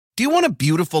Do you want a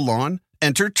beautiful lawn?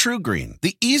 Enter TruGreen,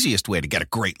 the easiest way to get a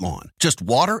great lawn. Just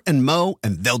water and mow,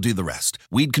 and they'll do the rest.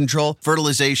 Weed control,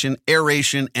 fertilization,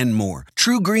 aeration, and more.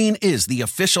 TruGreen is the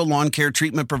official lawn care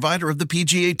treatment provider of the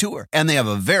PGA Tour, and they have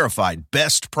a verified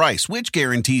best price, which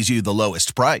guarantees you the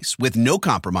lowest price with no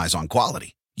compromise on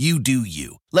quality. You do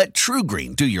you. Let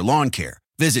TruGreen do your lawn care.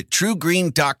 Visit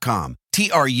TruGreen.com,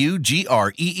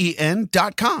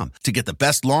 TruGreen.com, to get the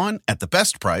best lawn at the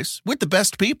best price with the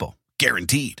best people.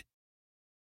 Guaranteed.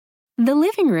 The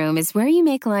living room is where you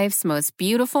make life's most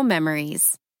beautiful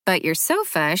memories. But your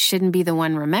sofa shouldn't be the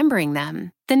one remembering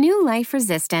them. The new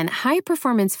life-resistant,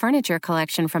 high-performance furniture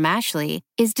collection from Ashley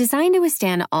is designed to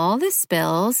withstand all the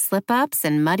spills, slip-ups,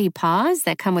 and muddy paws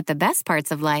that come with the best parts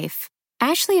of life.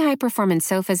 Ashley high-performance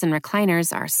sofas and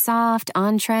recliners are soft,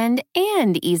 on-trend,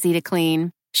 and easy to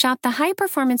clean. Shop the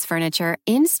high-performance furniture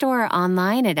in-store or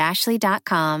online at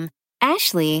ashley.com.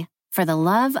 Ashley, for the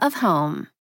love of home.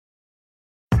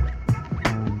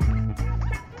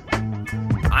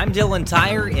 I'm Dylan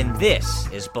Tyre, and this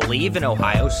is Believe in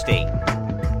Ohio State.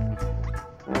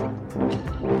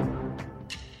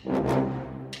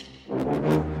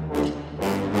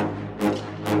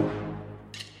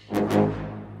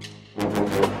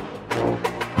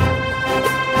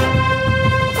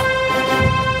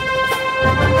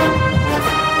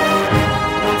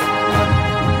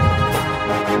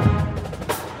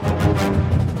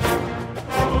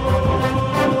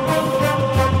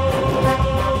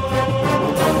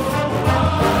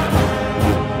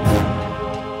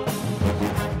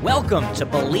 Welcome to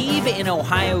Believe in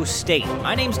Ohio State.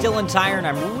 My name's Dylan Tyre, and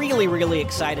I'm really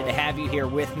excited to have you here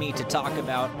with me to talk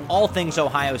about all things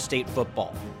Ohio State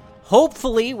football.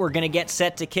 Hopefully, we're going to get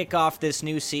set to kick off this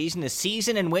new season, a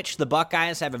season in which the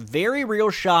Buckeyes have a very real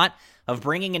shot of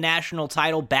bringing a national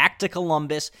title back to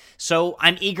Columbus, so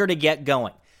I'm eager to get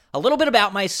going. A little bit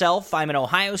about myself. I'm an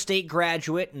Ohio State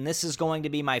graduate, and this is going to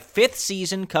be my 5th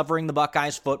season covering the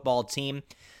Buckeyes football team.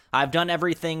 I've done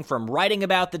everything from writing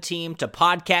about the team to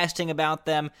podcasting about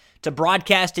them to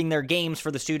broadcasting their games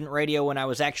for the student radio when I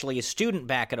was actually a student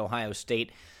back at Ohio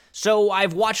State. So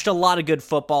I've watched a lot of good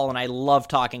football, and I love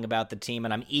talking about the team,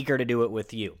 and I'm eager to do it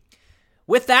with you.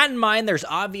 With that in mind, there's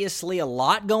obviously a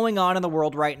lot going on in the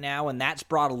world right now, and that's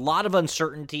brought a lot of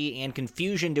uncertainty and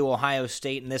confusion to Ohio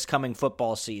State in this coming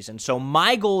football season. So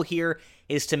my goal here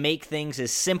is to make things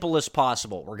as simple as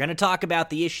possible. We're going to talk about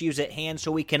the issues at hand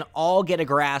so we can all get a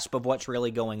grasp of what's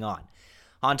really going on.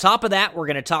 On top of that, we're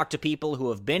going to talk to people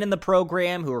who have been in the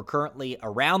program, who are currently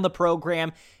around the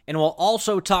program, and we'll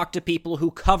also talk to people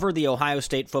who cover the Ohio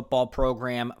State football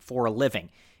program for a living.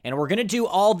 And we're going to do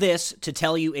all this to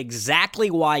tell you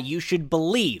exactly why you should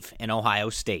believe in Ohio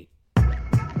State.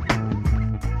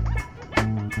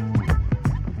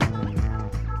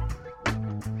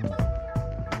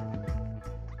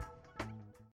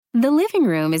 The living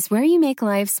room is where you make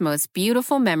life's most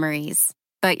beautiful memories.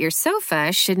 But your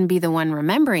sofa shouldn't be the one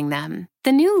remembering them.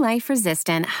 The new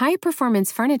life-resistant,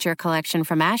 high-performance furniture collection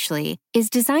from Ashley is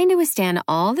designed to withstand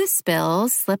all the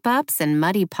spills, slip-ups, and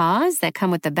muddy paws that come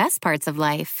with the best parts of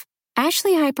life.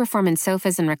 Ashley high-performance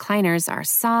sofas and recliners are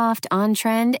soft,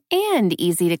 on-trend, and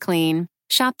easy to clean.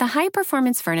 Shop the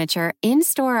high-performance furniture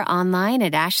in-store or online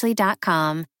at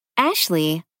ashley.com.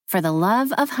 Ashley, for the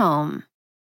love of home.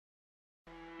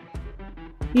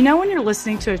 You know when you're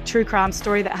listening to a true crime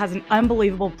story that has an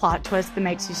unbelievable plot twist that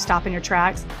makes you stop in your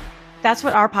tracks? That's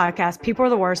what our podcast, People Are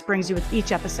the Worst, brings you with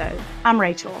each episode. I'm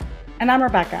Rachel. And I'm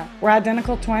Rebecca. We're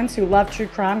identical twins who love true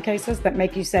crime cases that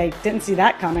make you say, didn't see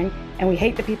that coming, and we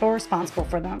hate the people responsible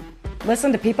for them.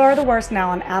 Listen to People Are the Worst now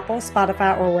on Apple,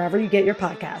 Spotify, or wherever you get your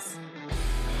podcasts.